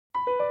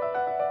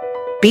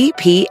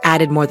BP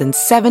added more than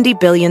 $70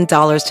 billion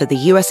to the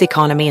U.S.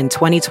 economy in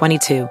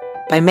 2022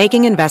 by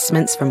making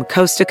investments from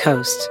coast to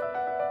coast.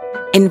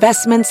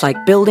 Investments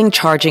like building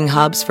charging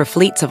hubs for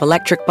fleets of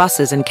electric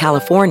buses in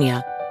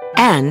California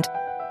and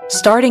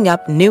starting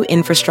up new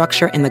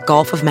infrastructure in the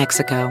Gulf of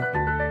Mexico.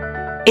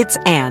 It's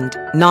and,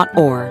 not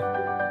or.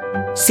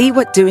 See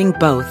what doing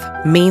both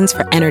means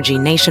for energy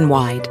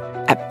nationwide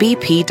at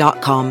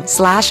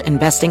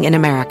bp.com/investing in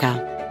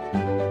America.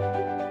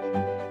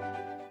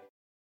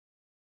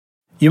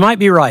 You might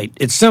be right.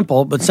 It's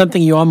simple, but something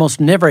you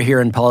almost never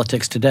hear in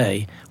politics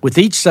today, with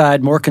each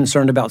side more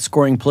concerned about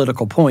scoring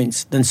political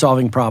points than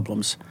solving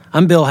problems.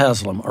 I'm Bill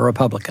Haslam, a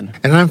Republican.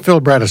 And I'm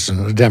Phil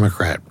Bredesen, a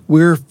Democrat.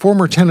 We're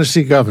former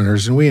Tennessee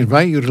governors, and we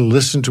invite you to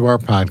listen to our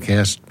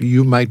podcast,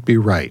 You Might Be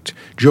Right.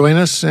 Join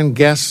us and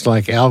guests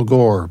like Al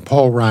Gore,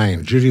 Paul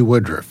Ryan, Judy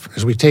Woodruff,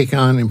 as we take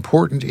on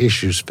important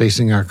issues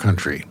facing our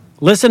country.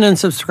 Listen and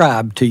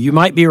subscribe to You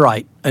Might Be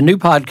Right, a new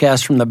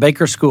podcast from the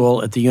Baker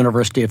School at the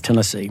University of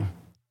Tennessee.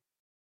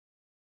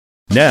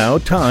 Now,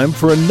 time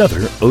for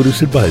another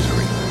Otis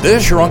Advisory.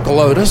 This is your Uncle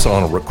Otis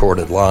on a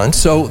recorded line.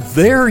 So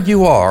there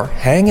you are,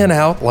 hanging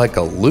out like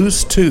a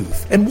loose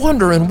tooth and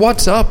wondering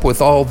what's up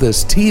with all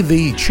this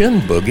TV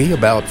chin boogie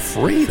about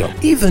freedom.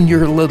 Even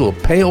your little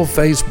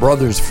pale-faced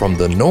brothers from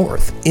the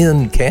north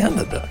in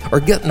Canada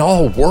are getting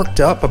all worked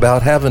up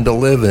about having to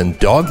live in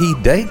doggy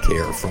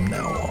daycare from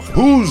now on.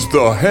 Who's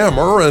the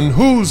hammer and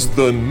who's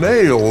the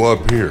nail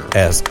up here?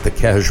 Asked the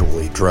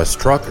casually dressed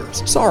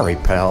truckers. Sorry,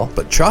 pal,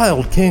 but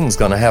Child King's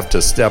gonna have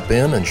to step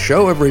in and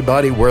show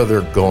everybody where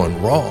they're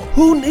going wrong.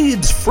 Who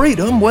needs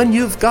freedom when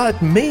you've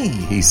got me,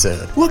 he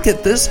said. Look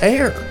at this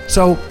hair.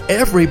 So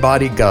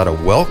everybody got a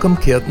welcome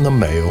kit in the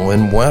mail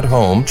and went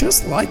home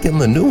just like in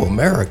the new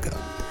America.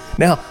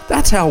 Now,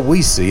 that's how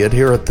we see it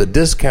here at the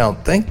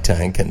Discount Think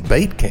Tank in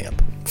Bait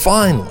Camp.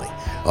 Finally,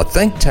 a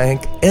think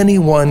tank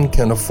anyone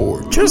can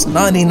afford. Just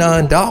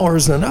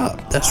 $99 and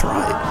up. That's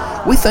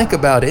right. We think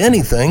about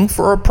anything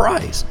for a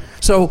price.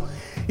 So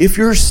if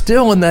you're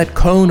still in that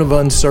cone of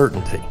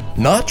uncertainty,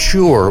 not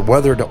sure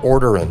whether to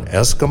order an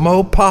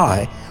Eskimo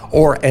pie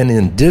or an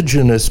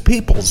indigenous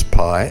people's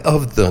pie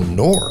of the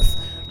North,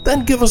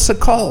 then give us a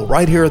call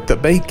right here at the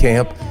Bait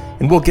Camp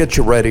and we'll get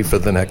you ready for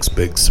the next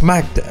big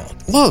smackdown.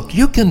 Look,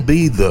 you can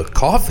be the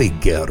coffee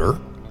getter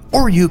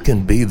or you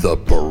can be the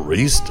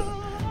barista.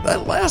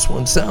 That last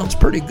one sounds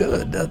pretty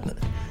good, doesn't it?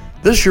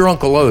 This is your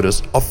Uncle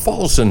Otis, a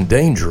false and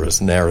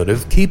dangerous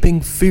narrative keeping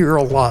fear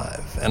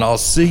alive, and I'll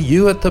see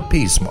you at the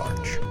Peace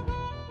March.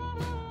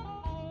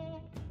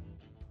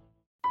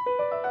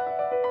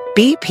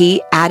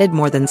 BP added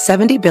more than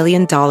 $70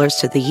 billion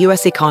to the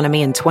U.S.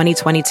 economy in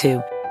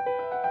 2022.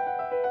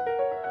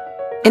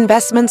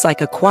 Investments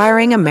like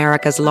acquiring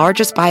America's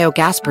largest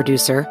biogas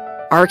producer,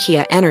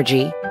 Archaea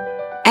Energy,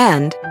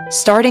 and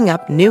starting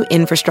up new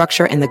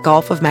infrastructure in the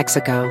Gulf of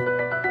Mexico.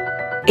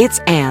 It's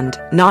and,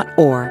 not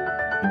or.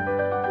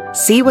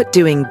 See what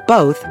doing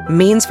both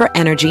means for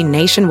energy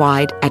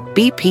nationwide at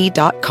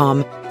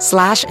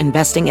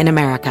bp.com/investing in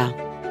America.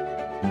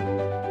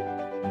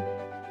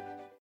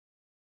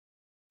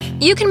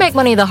 You can make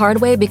money the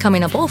hard way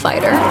becoming a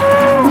bullfighter,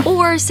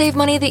 or save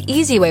money the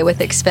easy way with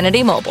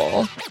Xfinity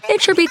Mobile.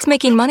 It sure beats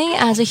making money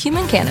as a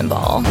human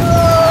cannonball.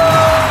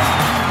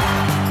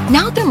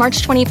 Now through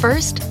March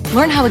 21st,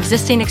 learn how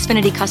existing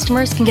Xfinity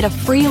customers can get a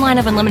free line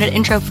of unlimited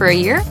intro for a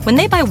year when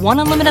they buy one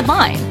unlimited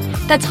line.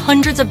 That's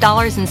hundreds of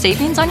dollars in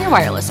savings on your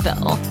wireless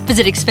bill.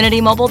 Visit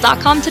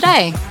XfinityMobile.com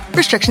today.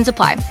 Restrictions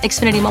apply.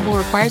 Xfinity Mobile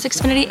requires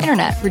Xfinity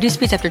Internet. Reduced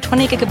speeds after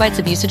 20 gigabytes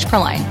of usage per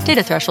line.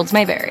 Data thresholds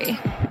may vary.